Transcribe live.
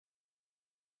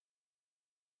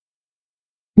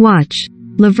Watch.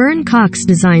 Laverne Cox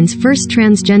designs first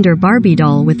transgender Barbie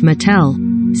doll with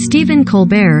Mattel. Stephen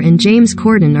Colbert and James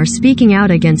Corden are speaking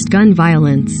out against gun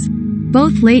violence.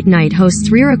 Both late-night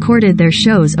hosts re-recorded their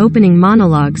show's opening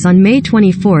monologues on May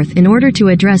 24 in order to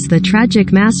address the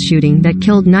tragic mass shooting that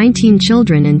killed 19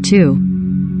 children and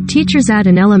 2 teachers at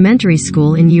an elementary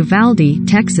school in Uvalde,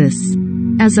 Texas.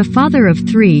 As a father of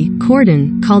 3,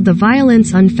 Corden called the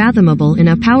violence unfathomable in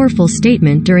a powerful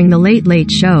statement during the Late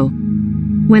Late Show.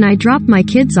 "When I drop my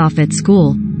kids off at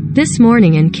school this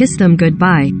morning and kiss them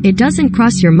goodbye, it doesn't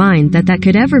cross your mind that that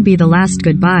could ever be the last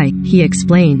goodbye," he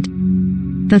explained.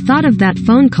 "The thought of that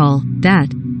phone call,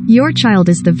 that your child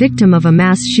is the victim of a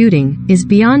mass shooting, is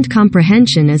beyond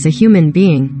comprehension as a human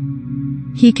being."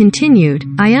 He continued,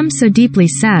 "I am so deeply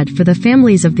sad for the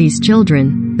families of these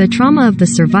children, the trauma of the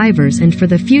survivors, and for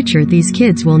the future these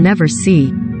kids will never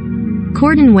see."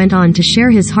 Corden went on to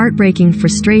share his heartbreaking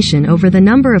frustration over the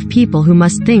number of people who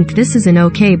must think this is an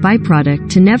okay byproduct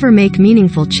to never make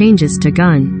meaningful changes to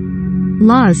gun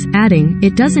laws, adding,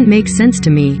 "It doesn't make sense to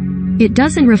me. It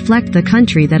doesn't reflect the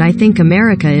country that I think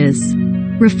America is."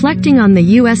 Reflecting on the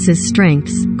U.S.'s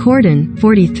strengths, Corden,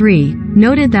 43,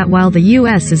 noted that while the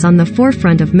U.S. is on the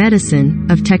forefront of medicine,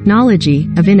 of technology,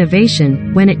 of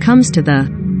innovation, when it comes to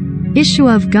the issue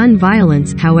of gun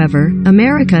violence, however,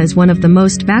 America is one of the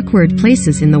most backward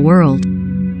places in the world.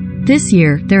 This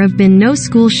year, there have been no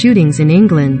school shootings in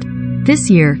England. This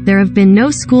year, there have been no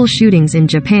school shootings in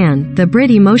Japan, the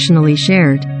Brit emotionally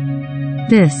shared.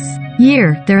 This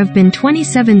year, there have been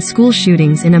 27 school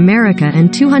shootings in America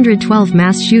and 212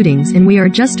 mass shootings, and we are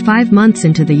just 5 months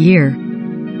into the year.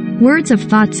 Words of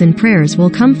thoughts and prayers will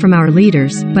come from our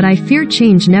leaders, but I fear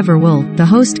change never will, the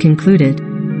host concluded.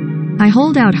 "I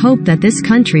hold out hope that this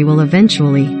country will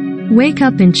eventually wake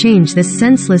up and change this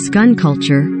senseless gun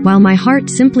culture, while my heart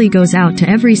simply goes out to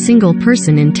every single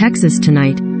person in Texas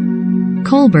tonight."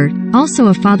 Colbert, also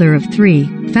a father of 3,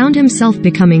 found himself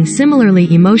becoming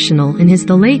similarly emotional in his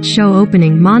The Late Show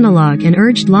opening monologue and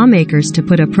urged lawmakers to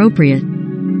put appropriate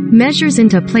measures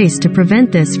into place to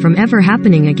prevent this from ever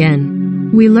happening again.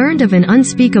 "We learned of an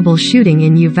unspeakable shooting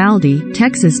in Uvalde,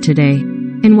 Texas today.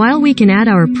 And while we can add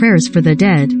our prayers for the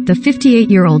dead," the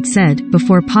 58-year-old said,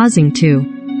 before pausing to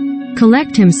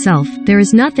collect himself, "there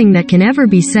is nothing that can ever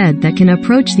be said that can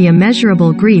approach the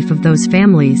immeasurable grief of those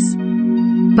families.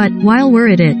 But, while we're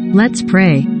at it, let's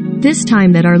pray. This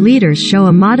time that our leaders show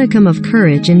a modicum of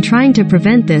courage in trying to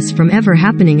prevent this from ever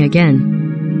happening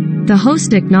again." The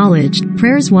host acknowledged,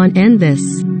 "Prayers won't end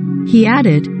this." He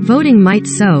added, "Voting might,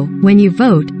 so, when you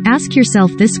vote, ask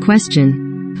yourself this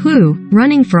question. Who,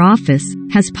 running for office,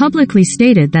 has publicly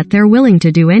stated that they're willing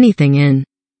to do anything in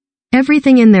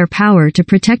everything in their power to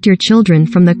protect your children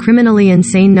from the criminally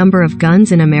insane number of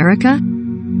guns in America?"